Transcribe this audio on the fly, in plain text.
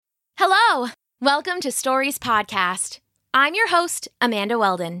Hello! Welcome to Stories Podcast. I'm your host, Amanda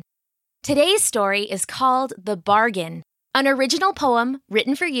Weldon. Today's story is called The Bargain, an original poem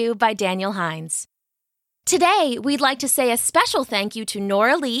written for you by Daniel Hines. Today, we'd like to say a special thank you to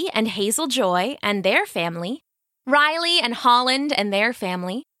Nora Lee and Hazel Joy and their family, Riley and Holland and their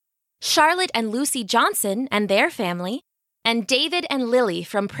family, Charlotte and Lucy Johnson and their family, and David and Lily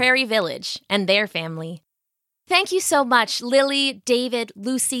from Prairie Village and their family. Thank you so much, Lily, David,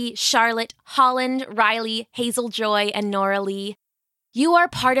 Lucy, Charlotte, Holland, Riley, Hazel Joy, and Nora Lee. You are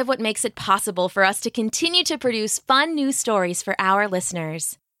part of what makes it possible for us to continue to produce fun new stories for our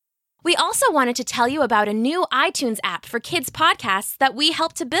listeners. We also wanted to tell you about a new iTunes app for kids' podcasts that we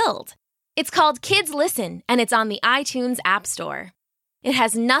helped to build. It's called Kids Listen, and it's on the iTunes App Store. It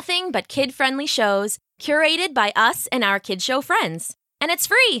has nothing but kid-friendly shows curated by us and our kid show friends, and it's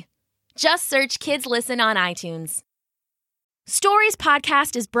free. Just search Kids Listen on iTunes. Stories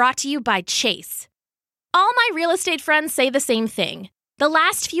Podcast is brought to you by Chase. All my real estate friends say the same thing. The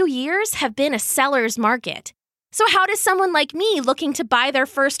last few years have been a seller's market. So how does someone like me looking to buy their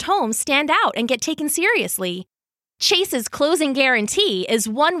first home stand out and get taken seriously? Chase's closing guarantee is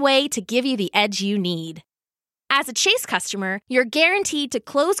one way to give you the edge you need. As a Chase customer, you're guaranteed to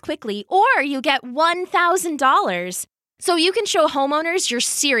close quickly or you get $1,000. So you can show homeowners you're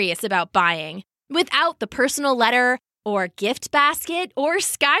serious about buying without the personal letter or gift basket or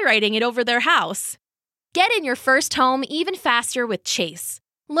skywriting it over their house. Get in your first home even faster with Chase.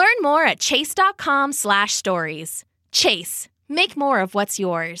 Learn more at chase.com/stories. Chase, make more of what's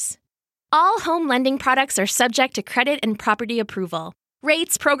yours. All home lending products are subject to credit and property approval.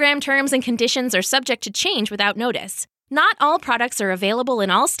 Rates, program terms, and conditions are subject to change without notice. Not all products are available in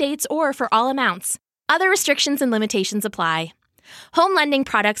all states or for all amounts. Other restrictions and limitations apply. Home lending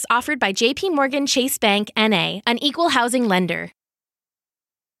products offered by J.P. Morgan Chase Bank, N.A., an equal housing lender.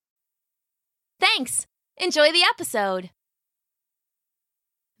 Thanks. Enjoy the episode.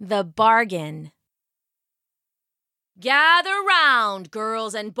 The Bargain. Gather round,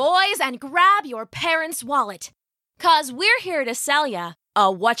 girls and boys, and grab your parents' wallet. 'Cause we're here to sell ya a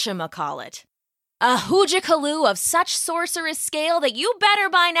whatchamacallit. A hoojakaloo of such sorcerous scale that you better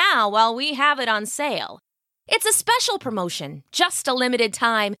buy now while we have it on sale. It's a special promotion, just a limited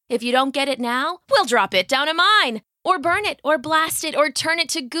time. If you don't get it now, we'll drop it down a mine, or burn it, or blast it, or turn it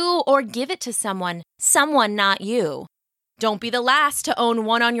to goo, or give it to someone not you. Don't be the last to own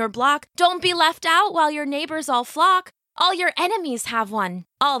one on your block. Don't be left out while your neighbors all flock. All your enemies have one,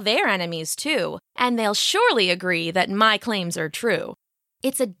 all their enemies too, and they'll surely agree that my claims are true.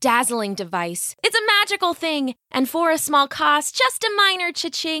 It's a dazzling device. It's a magical thing. And for a small cost, just a minor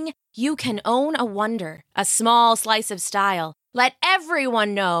cha-ching, you can own a wonder, a small slice of style. Let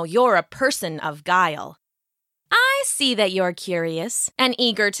everyone know you're a person of guile. I see that you're curious and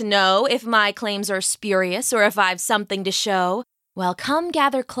eager to know if my claims are spurious or if I've something to show. Well, come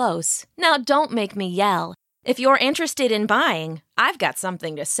gather close. Now don't make me yell. If you're interested in buying, I've got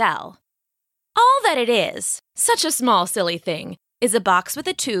something to sell. All that it is, such a small silly thing, is a box with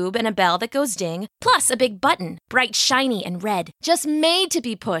a tube and a bell that goes ding, plus a big button, bright, shiny, and red, just made to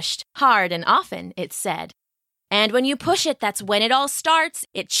be pushed, hard and often, it's said. And when you push it, that's when it all starts.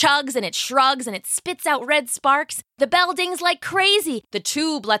 It chugs and it shrugs and it spits out red sparks. The bell dings like crazy, the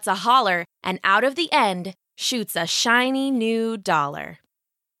tube lets a holler, and out of the end shoots a shiny new dollar.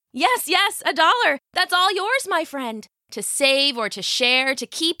 Yes, a dollar! That's all yours, my friend. To save or to share, to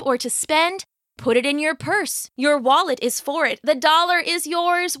keep or to spend. Put it in your purse. Your wallet is for it. The dollar is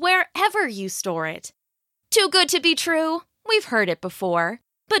yours wherever you store it. Too good to be true. We've heard it before.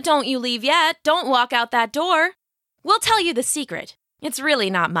 But don't you leave yet. Don't walk out that door. We'll tell you the secret. It's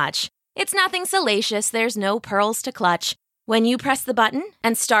really not much. It's nothing salacious. There's no pearls to clutch. When you press the button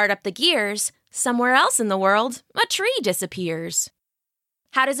and start up the gears, somewhere else in the world, a tree disappears.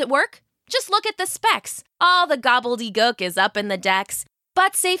 How does it work? Just look at the specs. All the gobbledygook is up in the decks.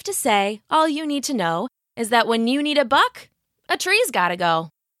 But safe to say, all you need to know is that when you need a buck, a tree's gotta go.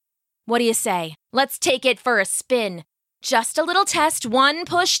 What do you say? Let's take it for a spin. Just a little test, one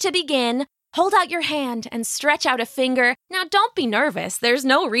push to begin. Hold out your hand and stretch out a finger. Now don't be nervous, there's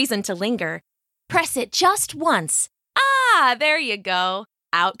no reason to linger. Press it just once. Ah, there you go.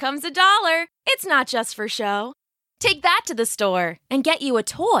 Out comes a dollar. It's not just for show. Take that to the store and get you a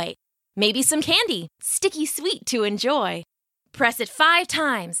toy. Maybe some candy, sticky sweet to enjoy. Press it 5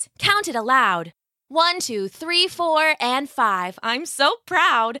 times. Count it aloud. 1, 2, 3, 4, and 5. I'm so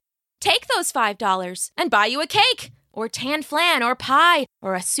proud. Take those $5 and buy you a cake, or tan flan, or pie,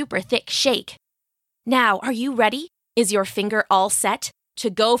 or a super thick shake. Now, are you ready? Is your finger all set? To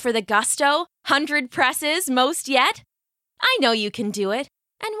go for the gusto? 100 presses, most yet? I know you can do it.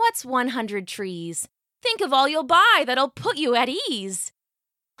 And what's 100 trees? Think of all you'll buy that'll put you at ease.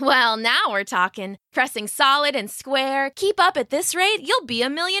 Well, now we're talking. Pressing solid and square. Keep up at this rate, you'll be a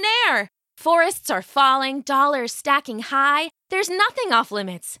millionaire. Forests are falling, dollars stacking high. There's nothing off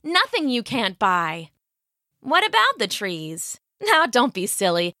limits, nothing you can't buy. What about the trees? Now, don't be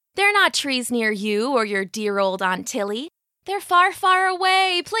silly. They're not trees near you or your dear old Aunt Tilly. They're far, far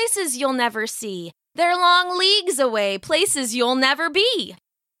away, places you'll never see. They're long leagues away, places you'll never be.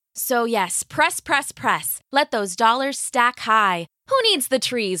 So yes, press, press, press. Let those dollars stack high. Who needs the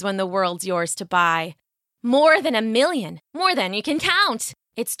trees when the world's yours to buy? More than 1 million, more than you can count.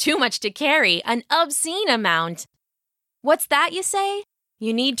 It's too much to carry, an obscene amount. What's that, you say?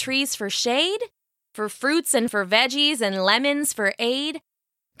 You need trees for shade? For fruits and for veggies and lemons for aid?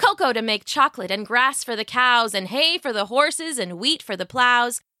 Cocoa to make chocolate and grass for the cows and hay for the horses and wheat for the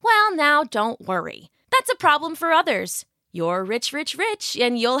plows? Well, now, don't worry. That's a problem for others. You're rich, rich, rich,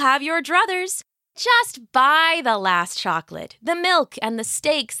 and you'll have your druthers. Just buy the last chocolate, the milk and the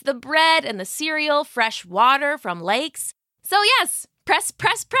steaks, the bread and the cereal, fresh water from lakes. So yes, press,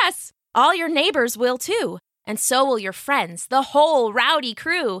 press, press. All your neighbors will too. And so will your friends, the whole rowdy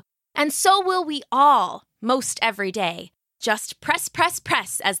crew. And so will we all, most every day. Just press, press,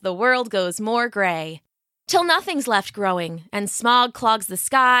 press as the world goes more gray. Till nothing's left growing, and smog clogs the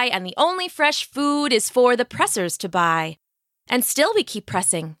sky, and the only fresh food is for the pressers to buy. And still we keep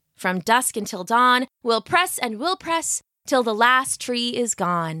pressing. From dusk until dawn, we'll press and we'll press till the last tree is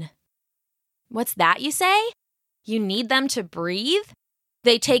gone. What's that, you say? You need them to breathe?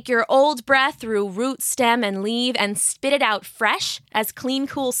 They take your old breath through root, stem, and leaf and spit it out fresh as clean,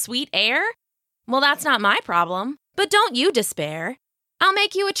 cool, sweet air? Well, that's not my problem. But don't you despair. I'll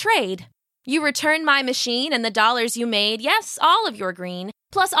make you a trade. You return my machine and the dollars you made, yes, all of your green,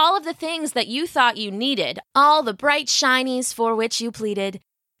 plus all of the things that you thought you needed, all the bright shinies for which you pleaded.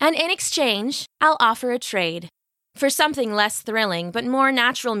 And in exchange, I'll offer a trade. For something less thrilling but more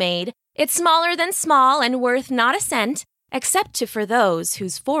natural made, it's smaller than small and worth not a cent, except for those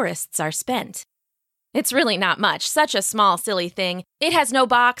whose forests are spent. It's really not much, such a small, silly thing. It has no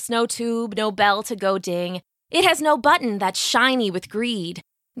box, no tube, no bell to go ding. It has no button that's shiny with greed.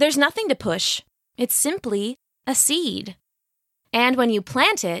 There's nothing to push. It's simply a seed. And when you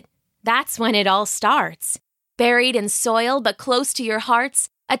plant it, that's when it all starts. Buried in soil but close to your hearts,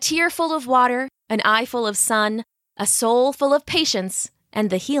 a tear full of water, an eye full of sun, a soul full of patience, and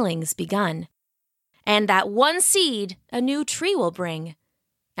the healing's begun. And that one seed a new tree will bring.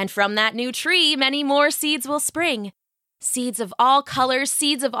 And from that new tree, many more seeds will spring. Seeds of all colors,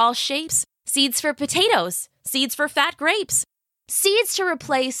 seeds of all shapes, seeds for potatoes, seeds for fat grapes, seeds to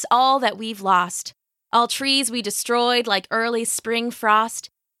replace all that we've lost, all trees we destroyed like early spring frost,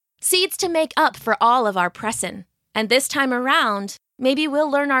 seeds to make up for all of our pressin', and this time around, maybe we'll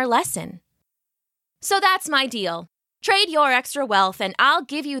learn our lesson. So that's my deal. Trade your extra wealth and I'll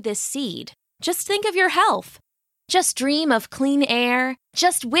give you this seed. Just think of your health. Just dream of clean air.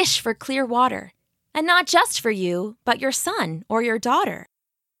 Just wish for clear water. And not just for you, but your son or your daughter.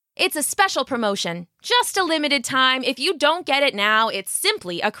 It's a special promotion, just a limited time. If you don't get it now, it's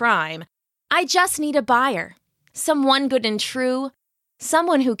simply a crime. I just need a buyer. Someone good and true.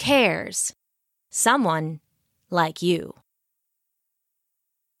 Someone who cares. Someone like you.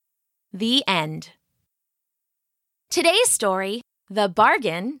 The end. Today's story, The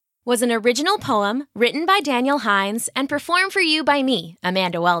Bargain, was an original poem written by Daniel Hines and performed for you by me,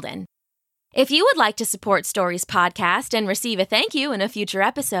 Amanda Weldon. If you would like to support Stories Podcast and receive a thank you in a future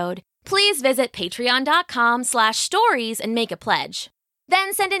episode, please visit patreon.com/stories and make a pledge.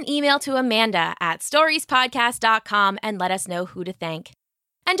 Then send an email to Amanda at storiespodcast.com and let us know who to thank.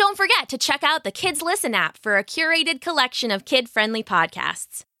 And don't forget to check out the Kids Listen app for a curated collection of kid-friendly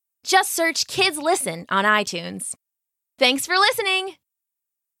podcasts. Just search Kids Listen on iTunes. Thanks for listening!